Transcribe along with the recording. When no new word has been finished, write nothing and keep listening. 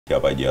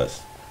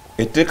kyabajasi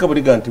etteeka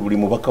buliga nti buli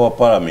mubaka wa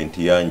parliament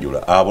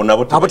yanjula abo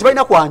nabo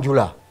tebalina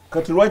kwanjula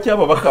kati lwaki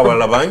ababaka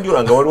abalala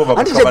banjula nga waliwo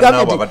babaka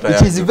banabo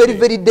abatayanja it is very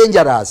very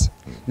dangerous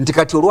nti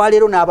kati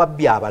olwaleero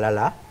n'ababbi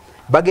abalala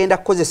bagenda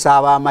kukozesa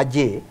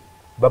ab'amagye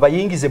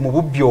babayingize mu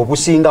bubbi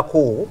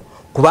obusingako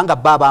kubanga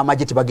baba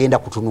amagye tebagenda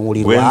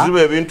kutunuulirwa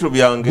wenziba ebintu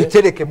byange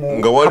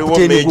nga waliwo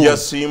meja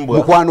simbwa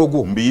mukwano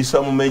gwo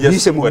mbiyisa mu meja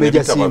simbwa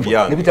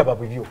nebitaba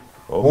bibyo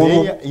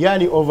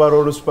yani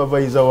overall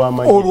supervisor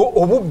w'amagye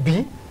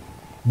obubbi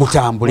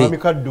butambule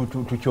amikaddu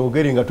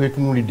tukyogere nga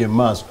twetunulidde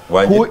maaso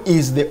who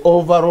is the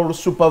overall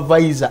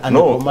supervisor and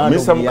commander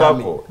of the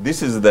army?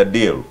 This is the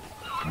deal.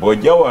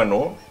 Boja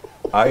wano,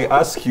 I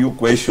ask you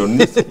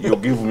questions, you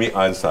give me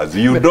answers.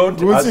 You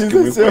don't ask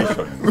me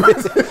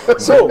questions.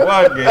 So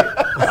wage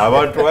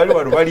abantu bali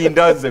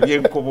balindaze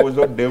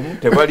byenkobozo demu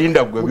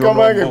tebalinda gwe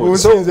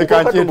byomubuzo nze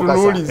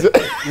kanchetunulize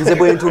nze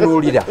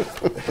bwentunulira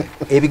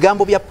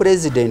ebigambo bya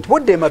president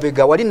bodde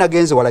mabega wali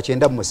nagenze wala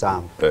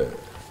 9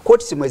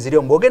 koti simwe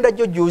ziriyo mbogenda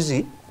jjo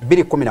juzi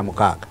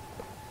 2016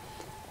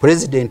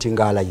 president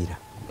ngalayira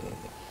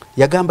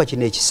yagamba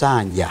kino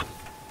ekisanja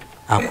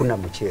akuna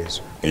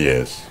mchezo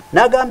yes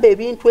nagamba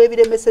ebintu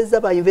ebiremeseza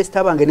ba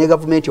investor bange ne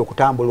government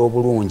okutambula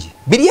obulungi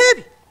biri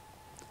ebi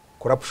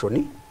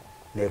corruption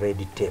ne red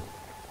tape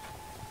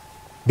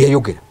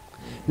byayogera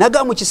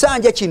nagamba mu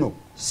kisanja kino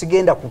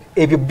sigenda ku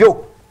ebyo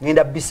byo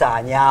ngenda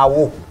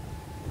bisaanyaawo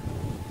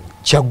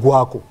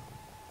kyagwako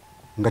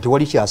ngati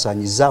wali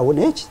kyasaanyizaawo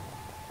neki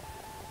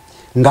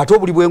ngato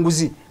buli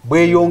bwenguzi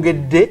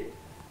bweyongedde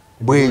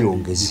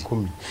bweyongezi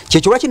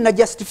kyekyo lwaki na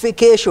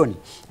justification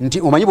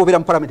nti omanyi bobera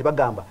mu parliament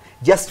bagamba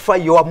justify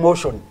your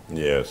motion.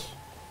 Yes,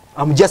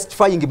 I'm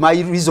justifying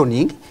my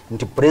reasoning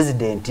nti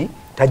president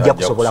tajja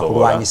kusobola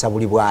kulwanyisa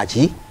buli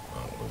bwaki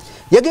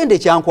yagende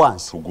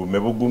ekyankwansi tugume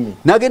bugumi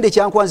nagende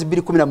ekyankwansi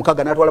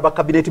 2016 natwala ba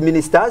cabinet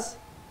ministers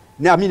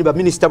na amini ba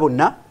minister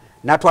bonna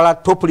natwala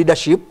top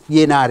leadership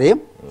yenare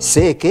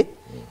seke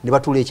ne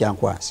batula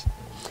ekyankwansi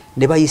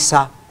ne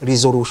bayisa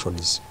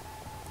resolutions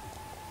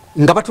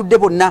nga batudde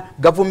bonna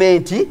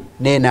government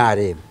ne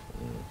NRM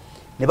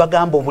ne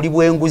bagamba obuli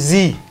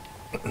bwenguzi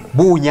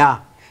bunya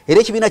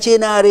era ekibiina kye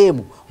NRM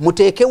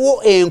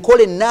muteekewo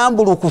enkole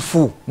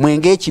nnambulukufu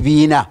mwenge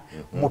ekibiina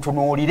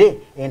mutunuulire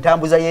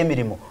entambuza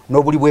y'emirimu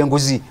n'obuli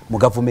bwenguzi mu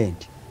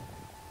government.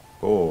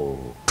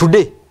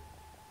 Today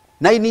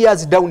 9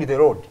 years down the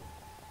road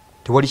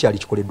tewali kyali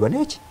kikoleddwa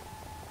neki,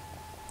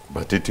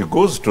 but it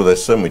goes to the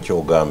same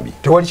kyogambi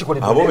tewali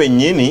kikoleddwa abo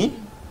bennyini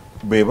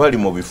bebali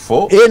mu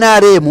bifo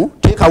NRM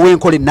teekawo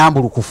enkole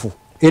nnambulukufu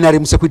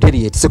NRM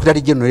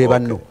secretary general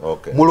banno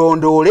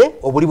mulondoole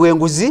obuli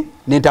bwenguzi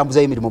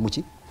n'entambuza y'emirimu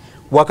muki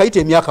wakayita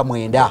emyaka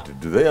 9.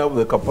 Do they have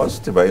the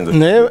capacity by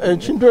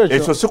the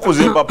ekyo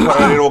sikuzimba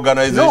parallel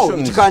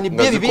organization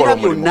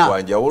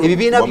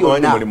ebibiina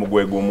byonna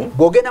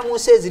bwogenda mu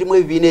nsi ezirimu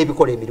ebibiina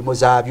ebikola emirimu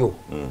zaabyo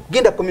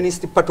genda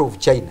communist party of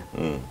China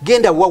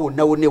genda wa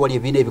wonna wonna wali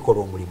ebibiina ebikola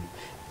omulimu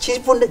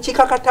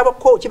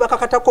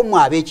kibakakatako mu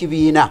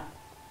ab'ekibiina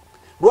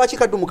lwaki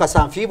kaddumu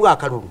kasanfiibwa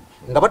akalulu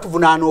nga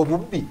batuvunaana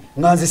obubbi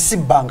nga nze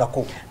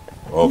sibbangako.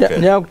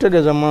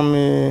 nyakutegeeza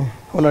mwami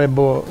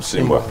honorable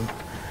Simba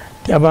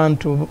ti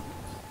abantu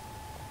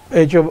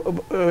ekyo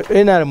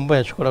NRM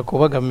yakikolako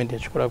oba gavumenti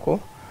yakikolako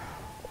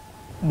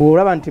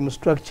bw'olaba nti mu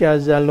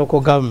structures za local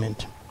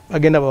government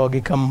bagenda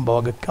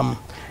bawagikamu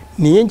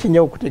niye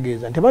nkinya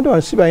okutegeeza nti abantu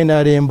bansi ba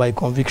NRM by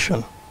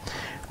conviction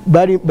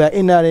bali ba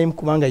NRM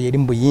kubanga yeri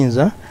mu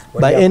buyinza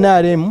ba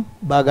NRM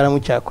baagala mu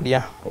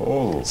kyakulya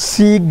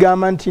si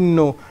gamba nti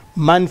nno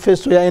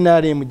manifesto ya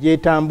NRM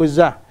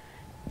gyetambuza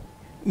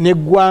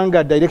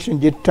neggwanga direction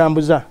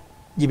gyetambuza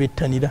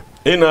gibettanira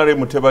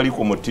NRM tebali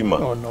ku mutima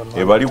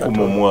ebali ku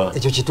mumwa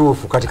ekyo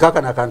kituufu kati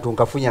kaka nakantu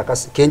nkafunya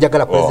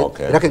kenjagala president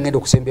era kengenda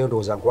okusembeyo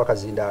ndowooza nkuwa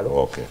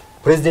kazindaalo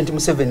president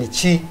Museveni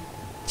ki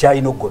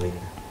kyalina okugoberera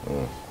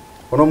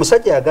ono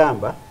omusajja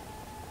yagamba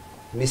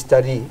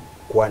Mr. Lee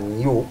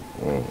Kuan Yew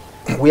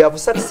we have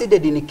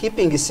succeeded in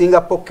keeping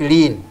Singapore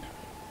clean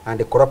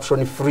and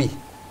corruption free.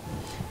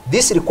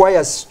 This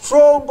requires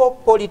strong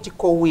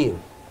political will.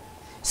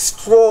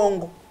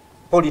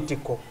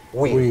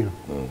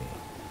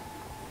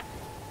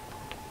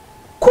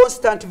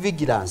 Constant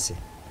vigilance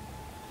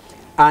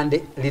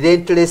and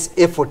relentless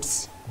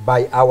efforts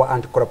by our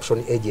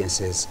anti-corruption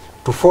agencies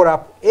to follow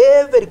up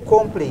every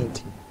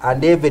complaint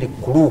and every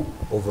clue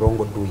of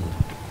wrongdoing.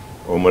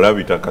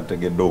 Omulabi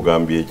takategedde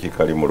ogambye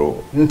ekikali mulo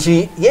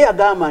nti ye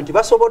yagamba nti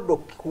basobodde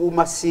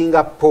okukuuma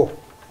Singapore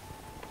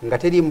nga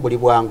teri mbuli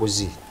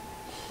bwanguzi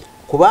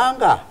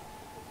kubanga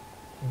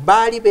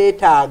baali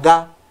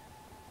beetaaga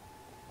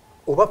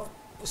oba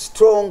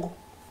strong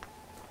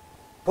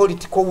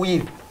political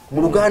will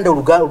mu Luganda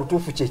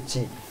olutuufu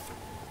kyeki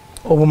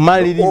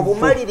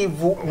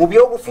obumalirivu mu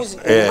byobufuzi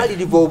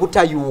obumalirivu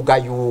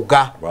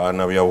obutayuugayuuga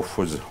baana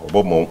byabufuzi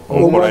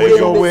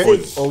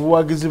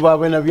obuwagizi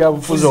bwabena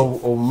byabufuzi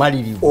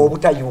obumalirivu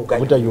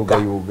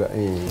obutayuugayuuga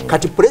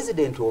kati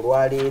president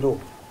olwaleero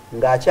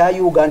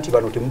ng'akyayuuga nti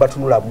bano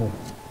temubatunulamu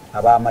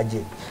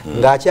ab'amagye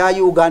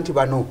ng'akyayuuga nti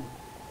bano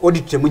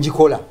audit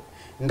temugikola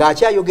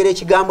ng'akyayogera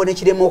ekigambo ne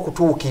kirema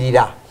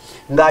okutuukirira,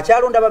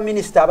 ng'akyalonda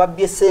baminisita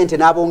ababbye ssente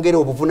n'abongera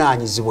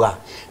obuvunaanyizibwa,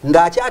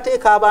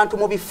 ng'akyateeka abantu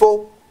mu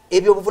bifo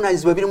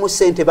ebyobuvunaanyizibwa ebirimu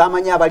ssente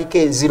bamanyi abaliko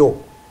enziro,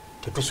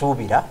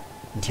 tetusuubira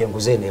nti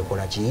enguzi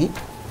eneekola ki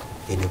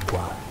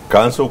eneggwala.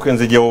 Kansooka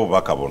nzijawo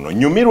obubaka buno.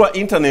 Nyumirwa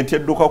intaneti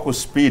edduka ku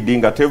speedi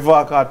nga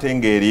tevaako ate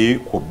ng'eri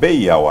ku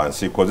bbeeyi ya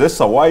wansi.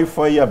 Kozesa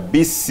wifi ya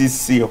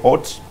BCC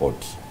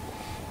hotspot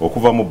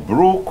okuva mu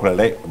Brook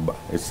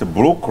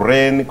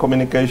Rain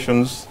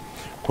Communications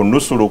ku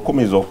nnusu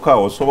 10 zokka.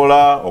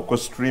 Osobola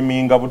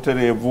okustreaminga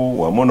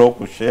butereevu wamu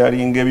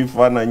n'okusharinga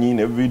ebifaananyi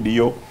ne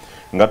vidiyo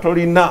nga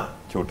tolina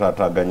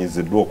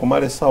kyotaataaganyiziddwa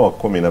okumala essaawa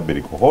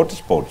 12 ku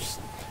hotspots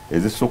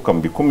ezisukka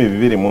mu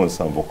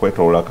 227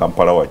 okwetoolola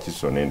Kampala,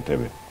 Wakiso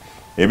n'Entebbe.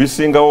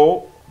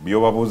 Ebisingawo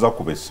byobabuuza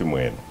ku bessimu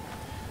eno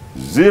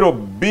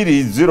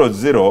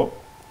 0200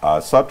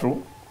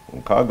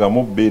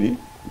 36200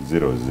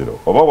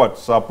 oba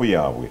WhatsApp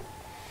yaabwe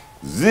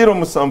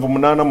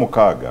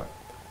 0786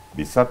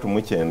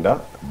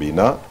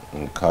 394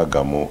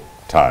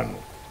 465.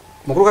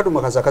 Mukulu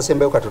Katumba kaza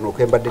akasembayo katono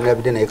okwembadde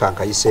nabidde naye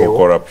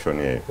kankayiseewo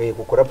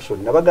ku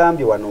corruption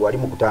nabagambye wano wali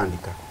mu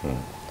kutandika.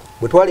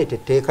 Bwe twaleeta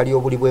etteeka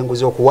ly'obuli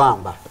bw'enguzi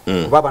okuwamba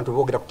kuba abantu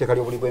boogera ku tteeka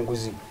ly'obuli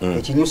bw'enguzi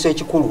ekinyusa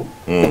ekikulu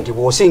nti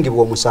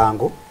bw'osingibwa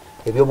omusango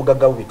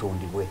ebyobugagga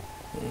bitundibwe.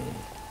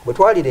 Bwe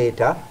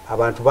twalireeta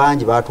abantu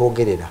bangi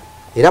baatwogerera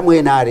era mu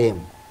NRM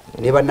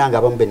ne bannange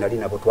abamu be nali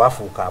nabo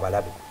twafuuka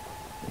abalabe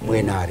mu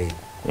NRM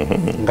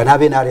nga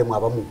n'abe NRM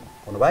abamu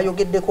ono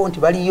baayogeddeko nti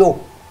baliyo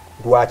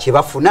lwaki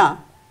bafuna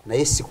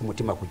naye si ku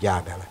mutima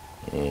kujaagala.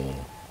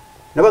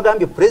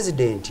 Nabagambye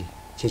pulezidenti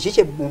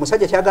kyekiki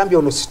omusajja kyagambye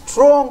ono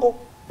strong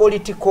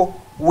political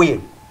will,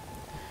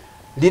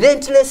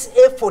 relentless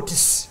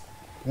efforts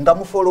nga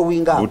mu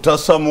following up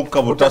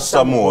butasamuka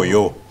butasamu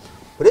oyo.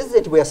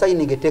 President bwe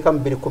yasayininga etteeka mu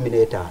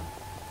 2015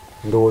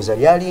 ndowooza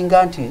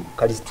lyalinga nti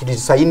kali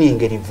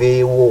tulisayininga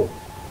liveewo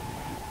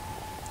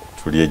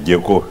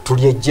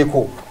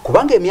tulyejjeko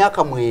kubanga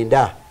emyaka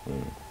 9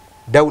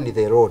 down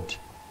the road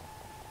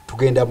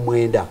tugenda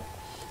 9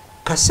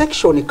 ka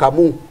section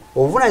kamu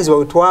obuvunaanyizibwa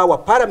bwe twawa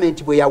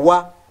parliament bwe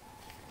yawa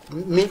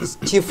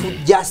Chief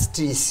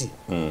Justice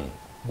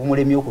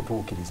bumulemye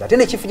okutuukiriza ate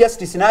ne Chief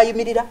Justice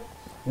n'ayimirira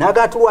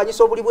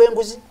n'agaatulwanyisa obuli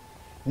bw'enguzi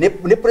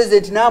ne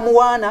President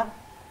n'amuwaana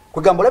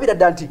kwegamba olabira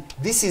dda nti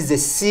this is a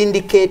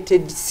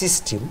syndicated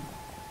system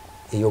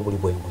ey'obuli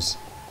bw'enguzi.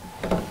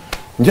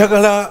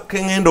 Njagala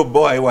kengendo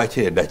boy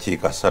wache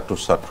eddakiika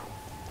 3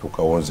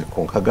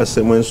 tukawonzeko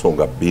nkagasemu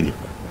ensonga 2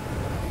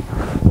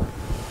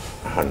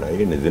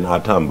 naye ne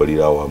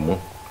zinaatambulira wamu.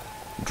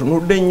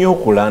 Tunudde nnyo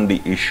ku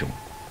land issue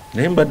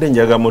naye mbadde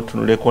njaga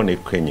mutunuleko ne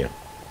Kenya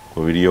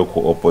ku biriyo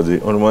ku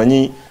opposition.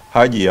 Omanyi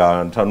Haji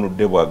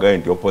yantanudde bwagaye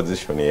nti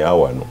opposition eya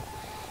wano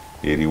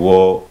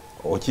eriwo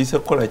okiise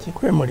kukola ki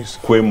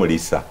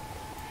kwemulisa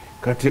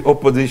kati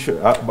opposition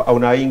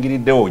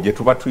onayingiriddewo gye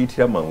tuba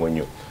tuyitira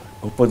mangonyo.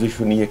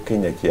 Opposition ye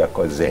Kenya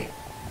kyeyakoze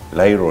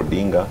Raila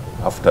Odinga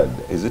after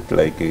is it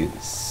like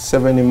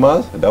 7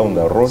 months down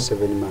the road,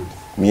 7 months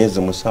myezi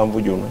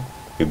 7 gyonna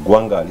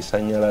eggwanga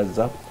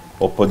alisanyalaza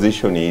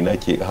opposition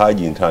inaki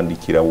Haji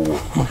ntandikirawo.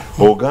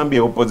 Ogambye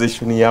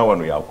opposition ya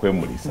wano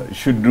yakwemulisa.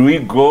 Should we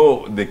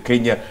go the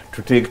Kenya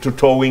to take to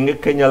towing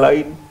Kenya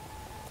line?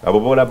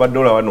 Abobola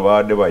badola wano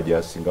baade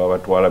bajasinga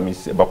batwala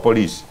ba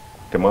police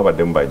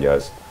temwabadde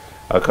mbajasi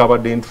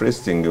akabadde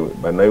interesting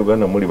bana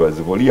Uganda muli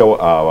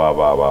baziboliyawo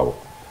abo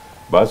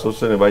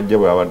basoose ne bajja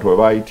bwe abantu bwe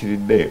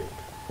bayitiridde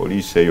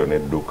police eyo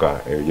nedduka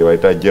gye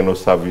bayita General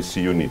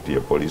Service Unit ye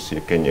police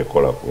ye Kenya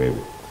ekola ku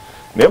ebyo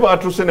naye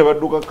baatuuse ne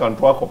badduka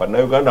kantu ako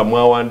bannayuganda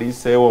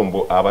mwawandiiseewo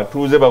mbu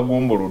abatuuze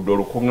bagumbuludde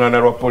olukuŋŋaana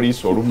lwa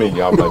poliisi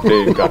olumenya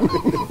amateeka.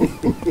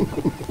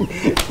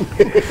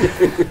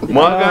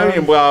 Mwagambye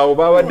mbu awo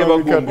babadde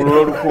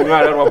bagumbulula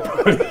olukuŋŋaana lwa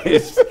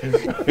poliisi.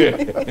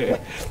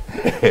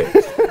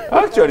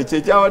 Actually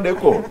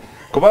kyekyawaddeko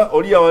kuba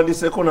oli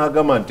yawandiiseeko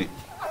n'agamba nti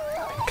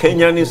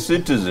Kenyan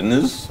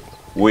citizens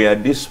were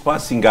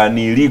dispersing an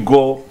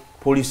illegal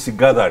police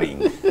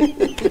gathering.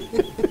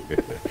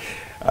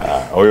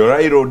 Oyo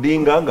Raila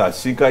Odinga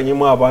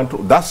ng'asinkanyemu abantu.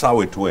 That's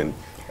how it went.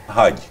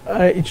 Haji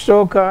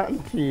ekisooka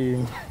nti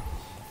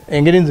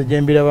engeri nze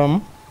gye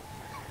mbirabamu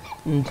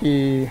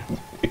nti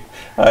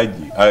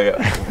Haji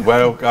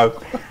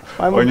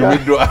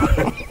onyumiddwa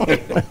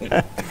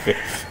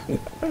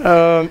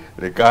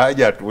leka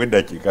Haji atuwe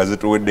eddakiika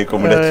zituweddeko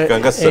mu dakiika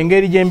nga 3.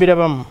 engeri gye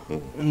mbirabamu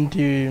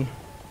nti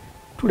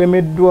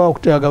tulemeddwa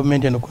okuteeka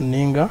gavumenti eno ku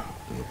nninga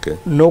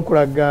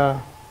n'okulaga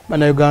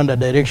bannayuganda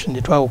direction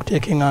gye twawa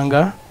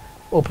okuteekenganga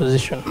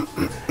opposition.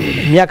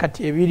 Emyaka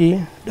 2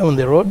 down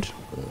the road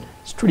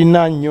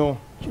tulina nnyo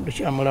kintu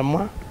kya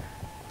mulamwa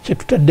kye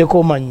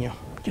tutaddeko mannyo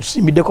kye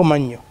tusimbiddeko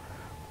mannyo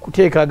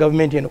kuteeka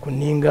gavumenti eno ku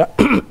nninga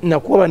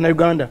nakuwa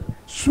bannayuganda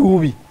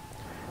suubi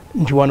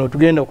nti wano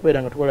tugenda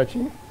okubeera nga tukola ki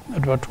nga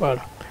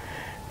tubatwala.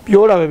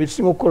 Byolaba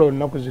bisinga okukola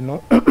olunaku zino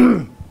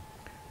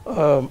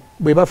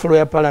bwe bafalo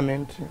ya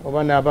parliament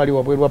oba n'abali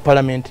wabweru wa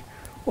parliament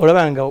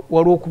olaba nga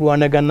waliwo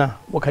okulwanagana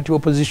wakati wa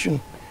opposition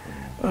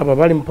aba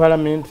bali mu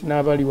parliament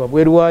n'abali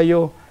wabweru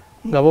waayo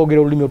nga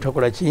boogera olulimi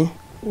utakola ki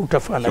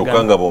utafaanagana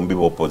kyokka nga bombi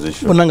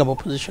opposition bonna nga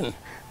opposition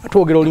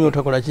atwogera olulimi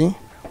utakola ki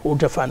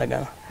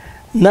utafaanagana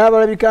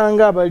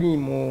n'abalabikanga abali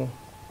mu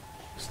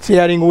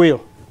steering wheel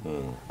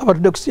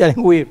abatudde ku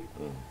steering wheel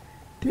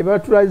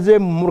tebatulaze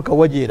mu muluka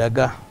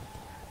wagyeraga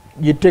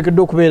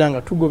gyetuteekeddwa okubeera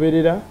nga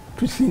tugoberera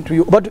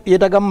oba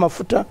yeetagamu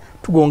mafuta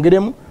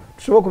tugongeremu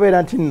tusobole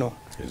okubeera nti nno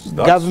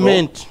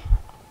government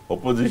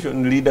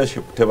opposition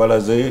leadership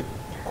tebalaze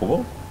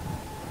kubo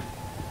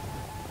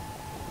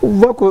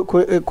uva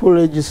ku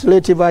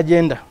legislative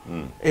agenda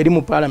eri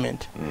mu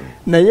parliament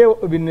naye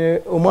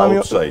omwami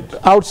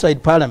outside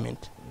parliament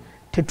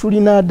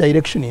tetulina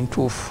direction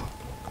entuufu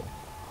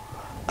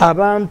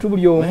abantu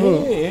buli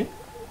omu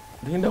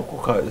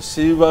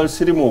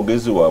siri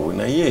mwogezi waabwe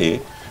naye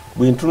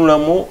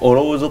bwentunulamu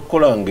olowooza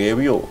okukola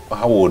ngaebyo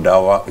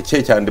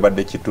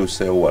kyekyandibadde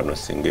kituuseewo wano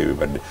singa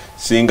ebibadde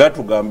singa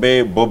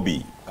tugambe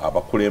Bobby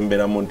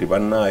abakulemberamu nti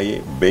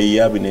bannaaye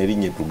beeya bino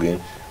erinnya tugenda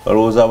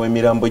olowooza awo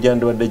emirambo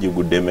gyandibadde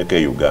gigudde emeka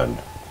e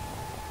Uganda.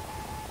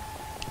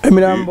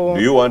 Emirambo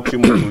do you want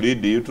him to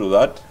lead you to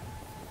that?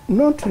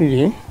 Not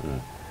really.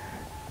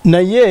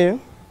 Naye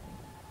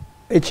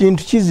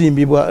ekintu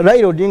kizimbibwa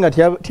Raila Odinga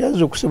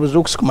tyaza okusoboza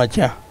okusikuma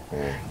kya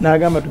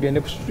n'agamba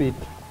tugende ku street.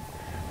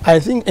 I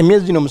think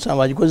emyezi gino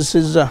musanvu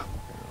agikozesezza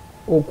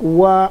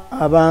okuwa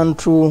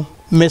abantu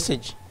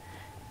message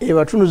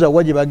ebatunuza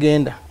wa gye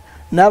bagenda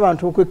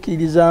n'abantu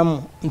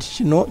okwekkirizaamu nti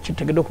kino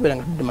kitegeddwa okubeera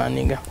nga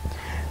tudemandinga.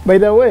 By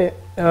the way,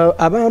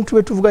 abantu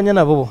betuvuganya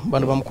nabo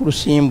bano bamukulu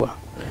Simbwa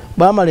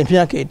bamala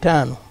emyaka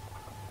 5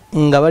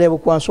 nga bali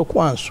abukwanso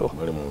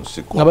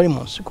nga bali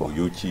mu nsiko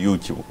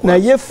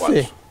naye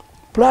ffe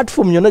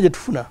platform yonna gye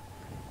tufuna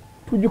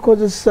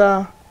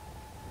tugikozesa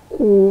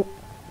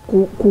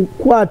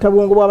kukwata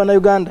bwongo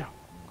bw'Abannayuganda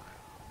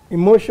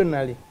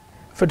emotionally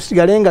ffe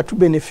tusigale nga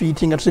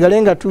tubenefiti nga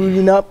tusigale nga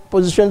tulina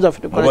positions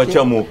zaffe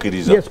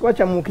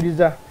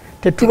tukwakyamukiriza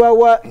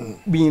tetubawa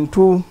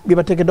bintu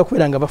byebateekeddwa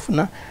kubeera nga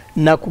bafuna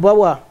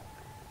nakubawa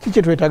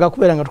kiki twetaaga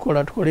kubeera nga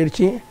tukola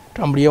ki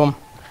tambulyewamu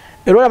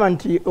era olaba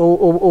nti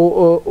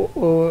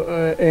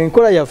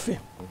enkola yaffe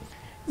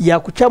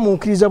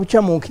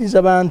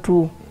yakukyamuukiriza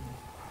bantu.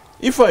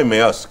 If I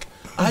may ask,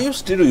 are you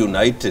still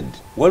united?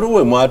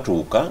 Waliwo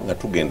mwatuuka nga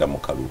tugenda mu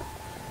kalulu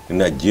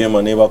na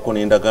jema nebako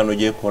n'endagaano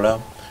gyekola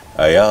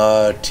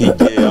aya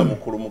TJ ya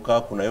mukulu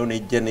Mukaku nayo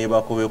nejja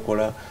nebako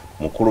bekola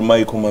mukulu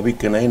Michael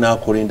Mabike naye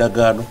n'akola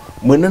endagaano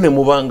mwenna ne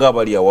mubanga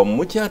abali awamu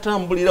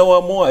mukyatambulira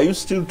wamu. Are you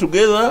still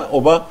together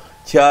oba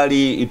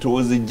kyali it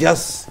was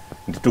just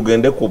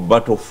tugende ku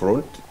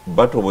battlefront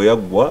battle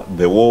bweyaggwa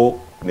the war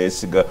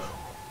nesiga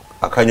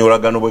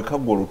akanyolagano bwe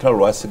kaggwa olutalo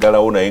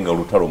lwasigalawo naye nga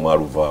olutalo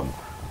mwaluvaamu?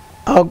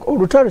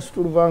 Olutalo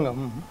situluvanga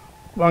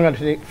kubanga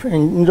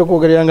nja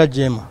okwogerera nga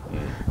jema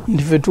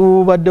nti ffe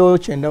tubaddewo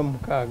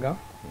 96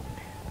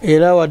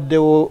 era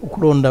waddewo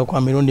okulonda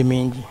kwa mirundi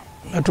mingi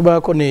nga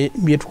tubaako ne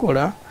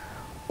byetukola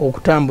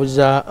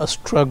okutambuza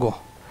struggle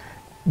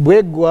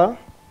bweggwa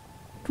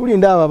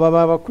tulinda abo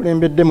baba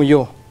bakulembedde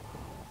muyo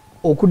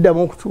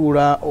okuddamu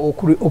okutuula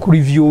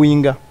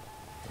okureviewinga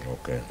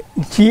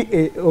ki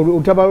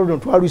olutabalo luno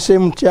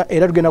twaluseemu tya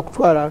era tugenda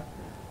kutwala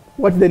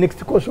what the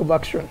next course of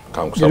action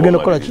tugenda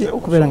kukola ki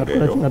okubeera nga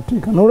tukola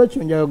kinatuika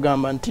n'olwekyo njayo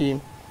kugamba nti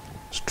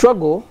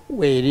struggle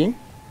weeri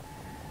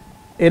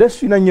era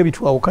sirina nnyo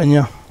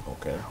bitwawukanya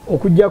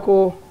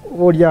okujjako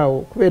obaolyawo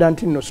kubeera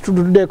nti nno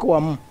situtuddeko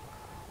wamu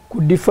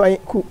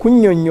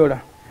kunnyonnyola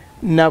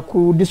na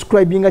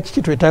kudescribinga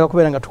kiki twetaaga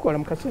kubeera nga tukola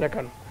mu kaseera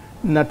kano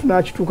na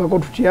tunakituukako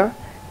tutya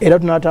era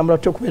tunatambula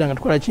tutya okubeera nga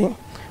tukola ki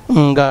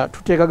nga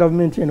tuteeka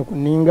gavumenti eno ku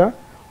nninga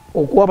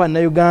okuwa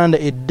bannayuganda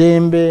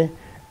eddembe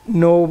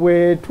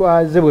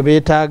n'obwetwaze bwe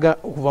beetaaga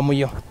okuva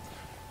muyo.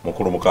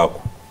 Mukulu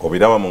Mukaku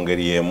obiraba mu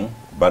ngeri y'emu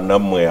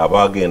bannammwe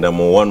abagenda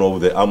mu one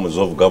of the arms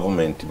of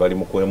government bali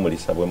mu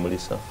kwemulisa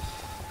bwemulisa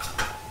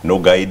no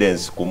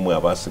guidance kumwe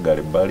abasigala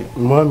ebbali?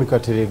 Mwami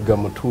Kateregga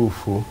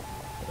mutuufu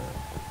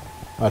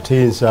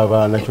ate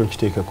nsaba nakyo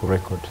nkiteeke ku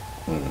record.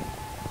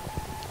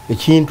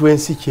 Ekintu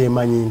ensi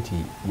kyemanyi nti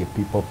ye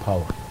people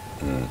power.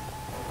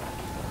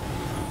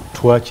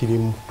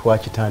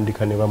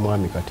 Twakitandika ne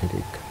bamwami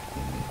Kateregga.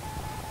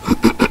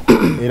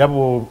 Era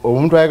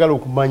omuntu ayagala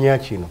okumanya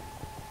kino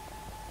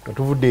nga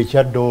tuvudde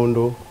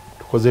ekyaddondo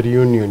tukoze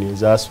reunion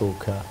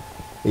ezasooka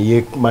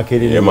eye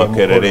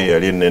Makerere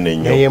yali nnene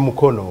nnyo eye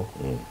Mukono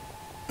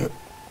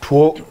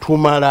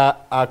tumala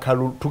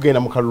tugenda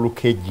mu kalulu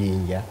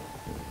k'ejjinja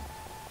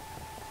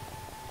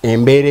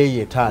embeera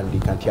eyo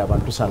etandika nti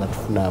abantu tusaana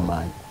tufuna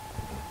amaanyi.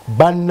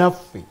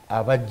 Bannaffe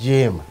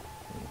abajeema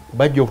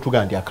bajja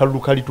okutugamba nti akalulu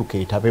kali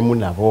tukeetabemu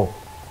nabo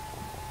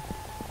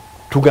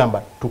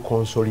tugamba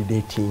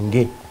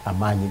tukonsolidatinge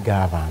amaanyi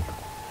g'abantu.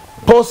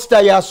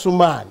 Posta ya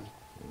Sumaani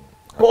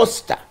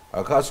posta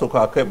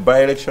akasooka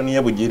by election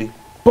ye Bugiri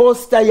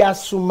posta ya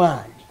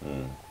Sumaani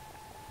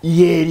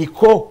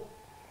yeriko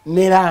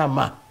ne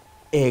Raama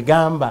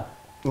egamba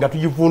nga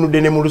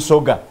tugivuunudde ne mu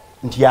Lusoga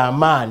nti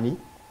amaanyi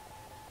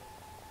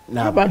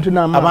abantu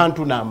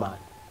n'amaanyi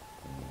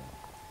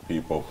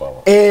people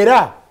power.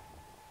 Era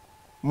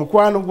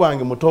mukwano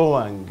gwange muto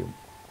wange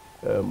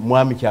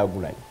mwami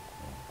Kyagulanyi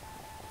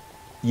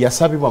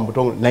yasabibwa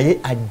mutongo naye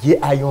ajje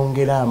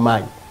ayongera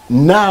amaanyi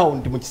naawo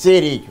nti mu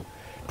kiseera ekyo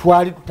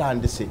twali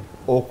tutandise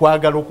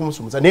okwagala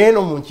okumusumuza naye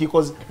no mu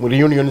nkiiko mu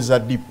reunion za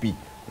DP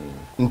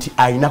nti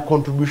ayina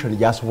contribution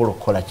gy'asobola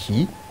okukola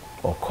ki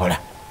okola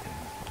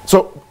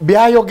so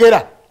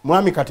byayogera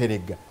mwami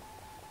Kateregga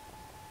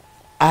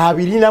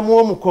abirinamu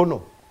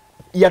omukono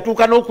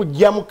yatuuka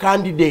n'okujja mu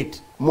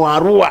candidate mu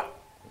Arua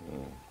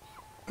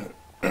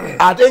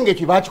ate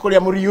ng'ekyo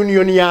baakikolera mu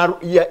reunion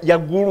ya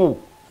Gulu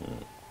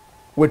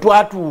we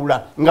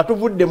twatuula nga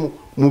tuvudde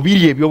mu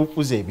biri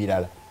ebyobufuzi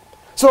ebirala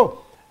so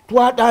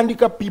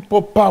twatandika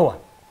people power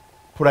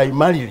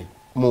primarily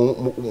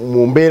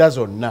mu mbeera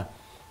zonna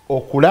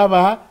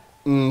okulaba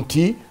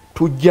nti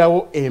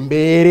tujjawo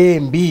embeera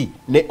embi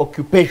ne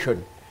occupation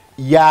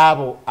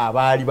yaabo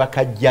abaali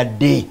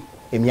bakajjadde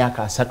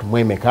emyaka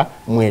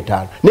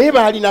 3 naye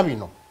baalina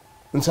bino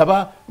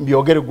nsaba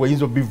mbyogere gwe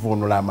yinza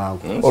bivuunula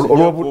amangu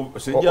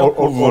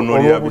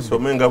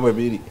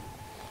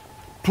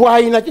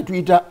twalina kye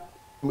tuyita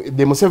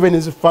the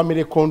Museveni's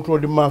family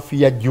controlled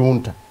mafia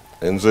junta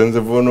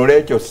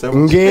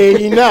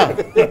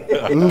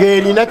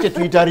ng'erina kye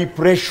tuyita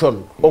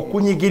repression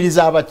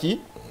okunyigiriza abaki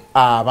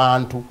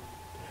abantu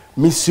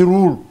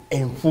misirulu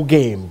enfuga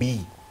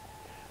embi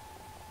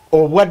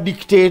obwa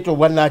dictator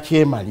obwa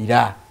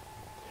nakyemalira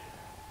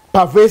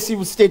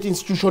pervasive state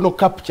institutional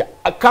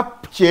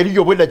capture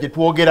eriyo bwedda gye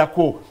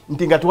twogerako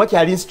nti nga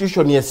tewakyali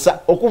institution yessa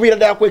okuviira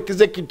ddala ku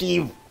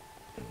executive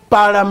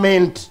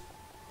parliament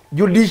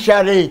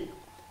judiciary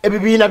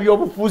ebibiina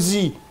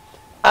by'obufuzi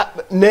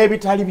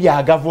n'ebitali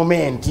bya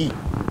gavumenti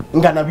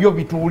nga nabyo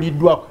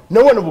bituuliddwako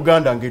nawano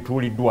Buganda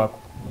ng'etuuliddwako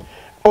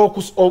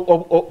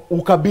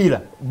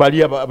ukabira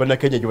bali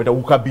abanakenya gye bata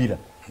ukabira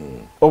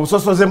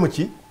obusosoze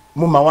muki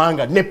mu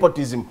mawanga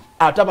nepotism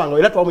atabanga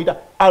era twamuyita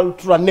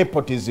ultra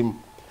nepotism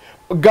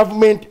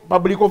government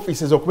public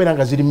offices okubeera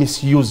nga ziri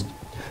misused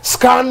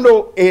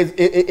scandal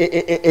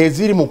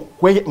eziri mu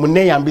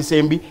neeyambisa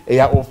embi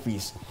eya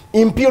office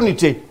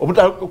impunity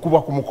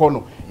obutakubwa ku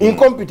mukono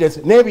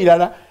incompetence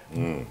n'ebirala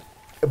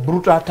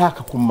brutal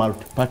attack ku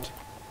multi-party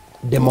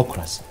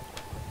democracy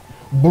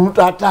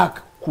brutal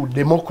attack ku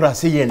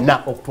democracy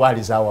yenna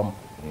okutwaliza awamu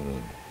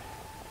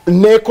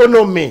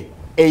n'economy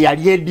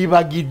eyali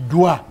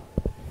edibagiddwa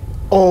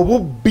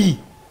obubbi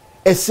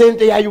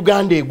esente ya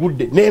Uganda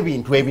egudde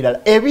n'ebintu ebirala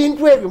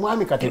ebintu ebyo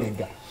mwami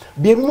Kateregga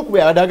byebimu ku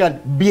byabadaga nti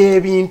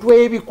byebintu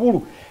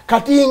ebikulu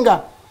kati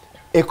nga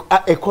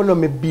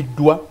economy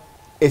biddwa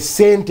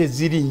esente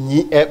ziri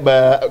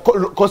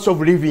cost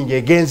of living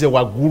egenze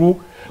waggulu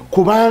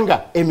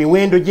kubanga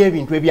emiwendo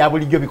gy'ebintu ebya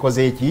bulijjo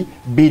bikoze eki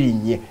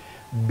birinnye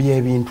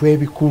byebintu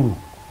ebikulu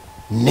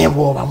ne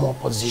bw'oba mu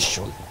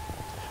opposition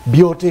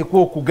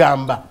by'oteekwa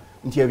okugamba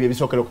nti ebyo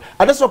ebisookera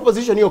ate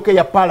opposition yokka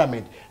ya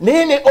parliament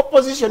naye ne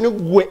opposition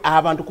gwe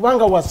abantu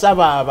kubanga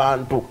wasaba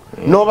abantu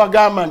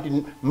n'obagamba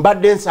nti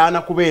mbadde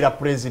nsaana kubeera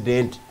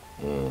president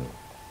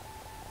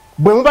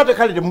bwe muba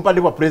tekale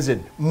temupadde bwa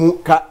president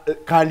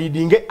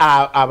kandidinge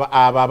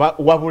aba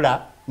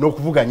wabula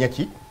n'okuvuganya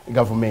ki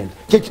government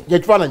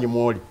kyekifaananyi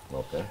mwoli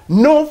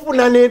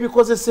n'ofuna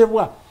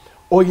n'ebikozesebwa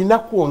oyina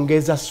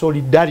kwongeza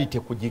solidarity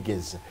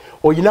kugigeza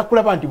oyina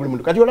kulaba nti buli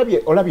muntu kati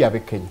olabye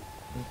ab'ekenya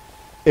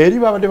eri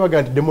babadde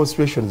baga nti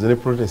demonstrations ne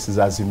protests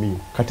za Azimio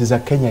kati za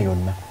Kenya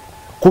yonna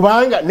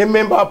kubanga ne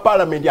member wa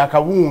parliament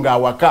akabunga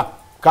awaka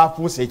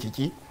kafuuse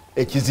ekiki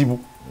ekizibu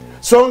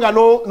so nga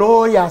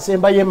no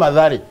yasemba ye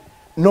madhare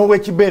nowe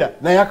kibera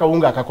naye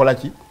akawunga akakola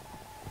ki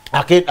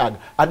aketaga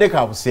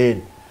adeka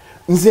buseeri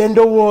nze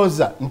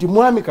ndowooza nti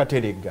mwami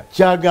Kateregga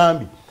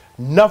kyagambi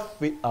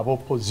naffe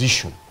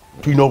ab'opposition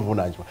tulina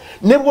obuvunanyizibwa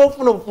ne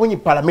bw'ofuna obufunyi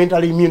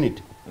parliamentary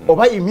immunity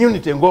oba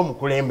immunity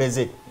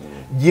ng'omukulembeze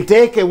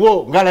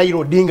giteekewo nga Raila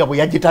Odinga bwe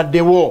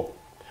yagitaddewo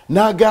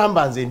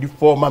n'agamba nze ndi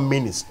former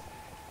minister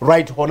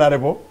right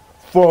honorable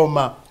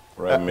former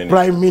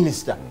prime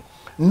minister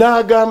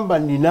n'agamba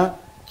nina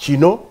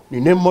kino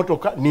nina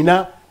emmotoka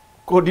nina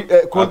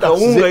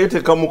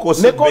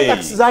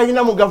contacts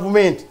zayina mu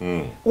government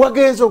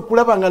wagenza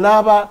okulaba nga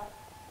n'aba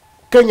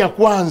Kenya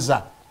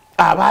Kwanza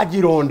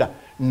abagironda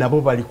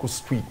nabo bali ku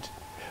street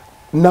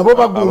nabo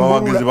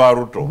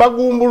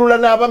bagumbulula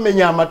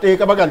n'abamenya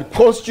amateeka baga nti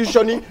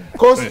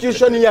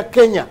constitution ya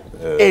Kenya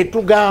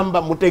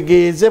etugamba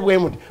mutegeeze bwe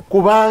muti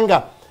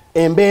kubanga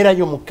embeera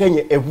yo mu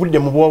Kenya evudde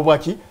mu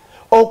bwobwaki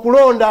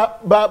okulonda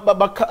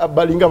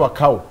balinga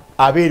bakawo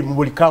abeeri mu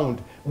buli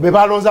county be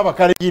balonza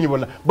abakalenjini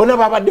bona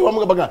babadde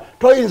wamu baga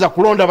toyinza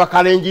kulonda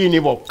bakalenjini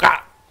bokka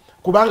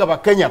kubanga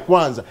bakenya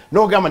Kwanza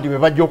n'ogamba nti be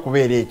bajja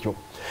okubeera ekyo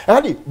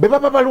kati be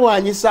baba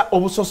balwanyisa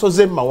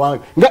obusosoze mu mawanga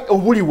nga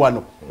obuli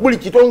wano buli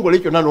kitongole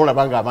ekyo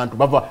n'olabanga abantu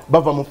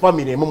bava mu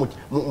family emu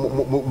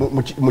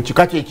mu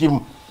kika kyekimu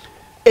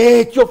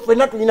ekyo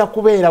ffenna tulina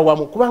kubeera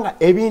wamu kubanga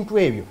ebintu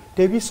ebyo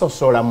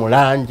tebisosola mu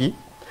langi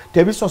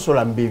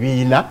tebisosola mu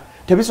bibiina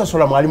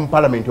tebisosola mwali mu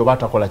parliament oba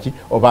atakola ki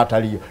oba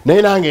ataliyo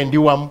naye nange ndi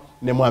wamu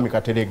ne mwami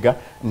Kateregga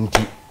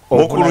nti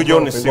Mukulu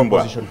John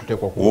Simbwa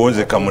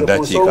uwonze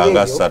kamudakiika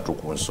nga 3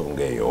 ku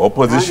nsonga eyo.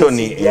 Opposition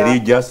eri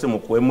just mu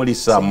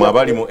kwemulisa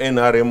mwabali mu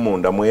NRM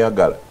munda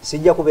mweyagala.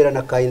 Sijja kubeera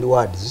na kind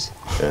words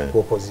ku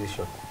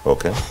opposition.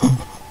 Okay.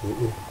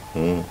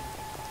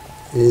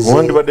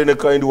 Wandi badde ne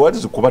kind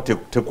words kuba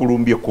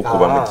tekulumbye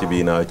kukuba mu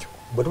kibiina kyo.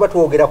 Bwe tuba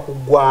twogera ku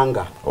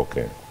ggwanga.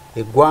 Okay.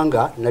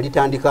 Eggwanga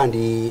nalitandika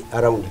ndi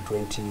around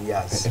 20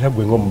 years. Era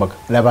gwe ng'omubaka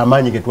laba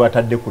amaanyi ge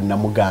twatadde ku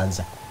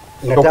Namuganza.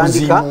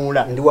 Natandika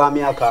ndi wa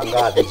myaka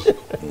nga 2.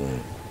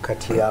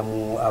 Kati ya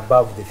mu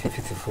above the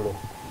 5th floor.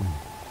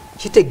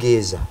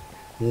 Kitegeeza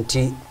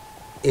nti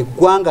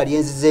eggwanga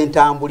lyenzize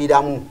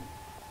ntambuliramu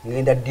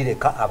ngenda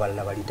direka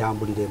abalala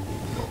balitambuliremu.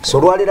 So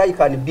lwalero I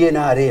can be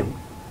NRM.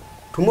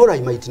 Tomorrow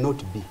I might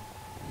not be.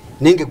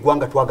 Nenge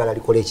eggwanga twagala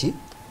likole ki?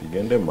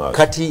 Ligende maaso.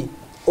 Kati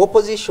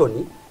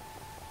opposition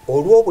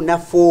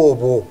olw'obunafu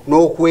obwo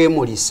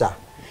n'okwemulisa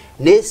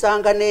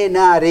nesanga ne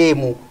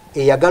NRM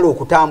eyagala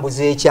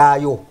okutambuza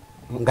ekyayo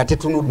nga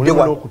tetunudde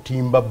wano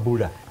okutimba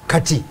bbula.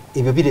 Kati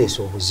ebyo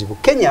bireesa obuzibu.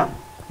 Kenya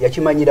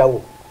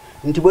yakimanyirawo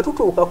nti bwe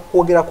tutuuka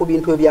kwogera ku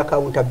bintu ebya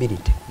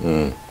accountability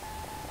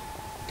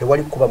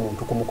tewali kuba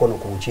muntu ku mukono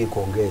ku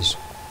nkiiko ng'ezo.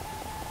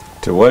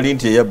 Tewali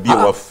nti eyabbye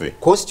waffe.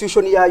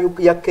 Constitution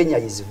ya Kenya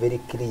is very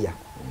clear.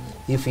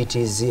 If it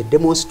is a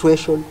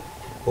demonstration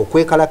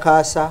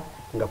okwekalakaasa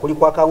nga kuli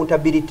kwa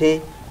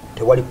accountability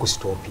tewali ku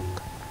stopping.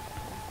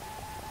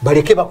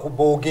 Baleke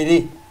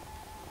bakuboogere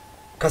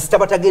kasita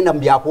batagenda mu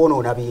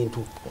byakwonoona bintu.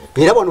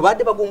 Era bano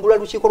badde bagumbula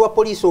lukiiko lwa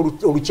poliisi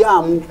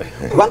olukyamu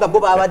kubanga bo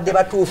babadde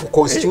batuufu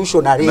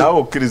constitutionally. Nawe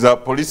okkiriza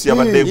poliisi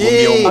yabadde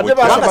egumbye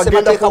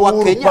ssemateeka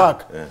wa Kenya.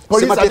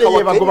 Ssemateeka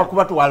wa Kenya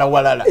kubatwala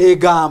walala.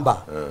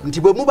 Egamba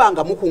nti bwe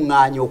mubanga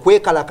mukuŋŋaanya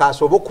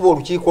okwekalakaasa oba okuba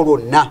olukiiko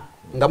lwonna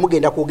nga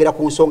mugenda kwogera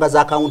ku nsonga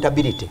za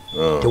accountability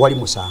tewali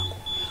musango.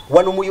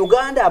 Wano mu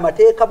Uganda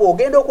amateeka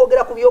bw'ogenda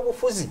okwogera ku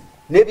byobufuzi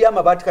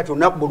n'ebyamabaati kati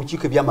olunaku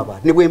bw'olukiiko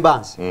ebyamabaati ne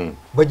bwembansi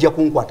bajja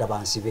kunkwata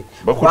bansibe.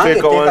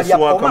 Bakuteeka wansi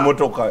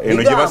w'akamotoka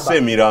eno gye bassa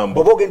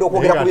emirambo. Bw'oba ogenda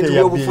okwogera ku bintu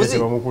by'obufuzi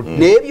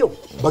n'ebyo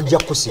bajja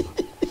kukusiba.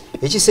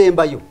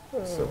 Ekisembayo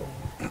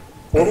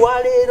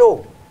olwaleero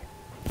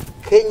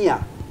Kenya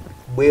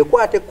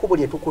bw'ekwata ekkubo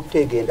lye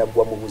tukutte egenda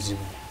ggwa mu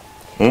buzibu.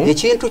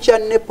 Ekintu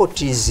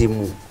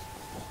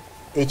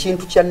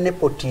kya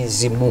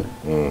nepotism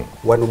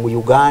wano mu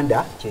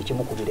Uganda kye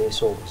kimu ku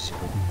bireesa obuzibu.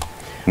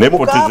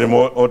 Nepotism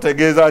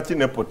otegeeza ki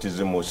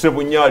nepotism?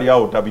 Sebunyali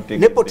awo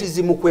tabitegedde.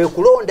 Nepotism kwe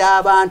kulonda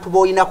abantu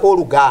b'oyinako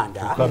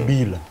oluganda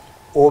kabila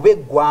oba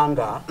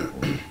eggwanga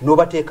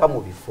n'obateeka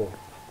mu bifo.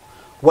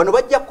 Wano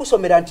bajja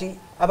kusomera nti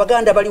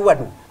Abaganda bali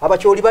wano,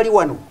 Abakyoli bali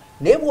wano.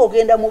 Naye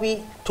bw'ogenda mu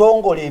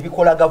bitongole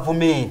ebikola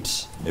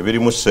gavumenti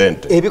ebirimu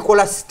ssente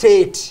ebikola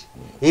state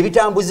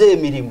ebitambuza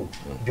emirimu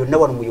byonna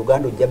wano mu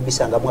Uganda ojja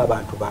bisangamu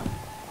abantu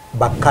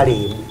bakkale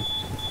emu.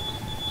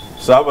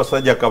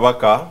 Ssaabasajja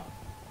Kabaka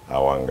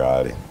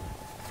awangaale.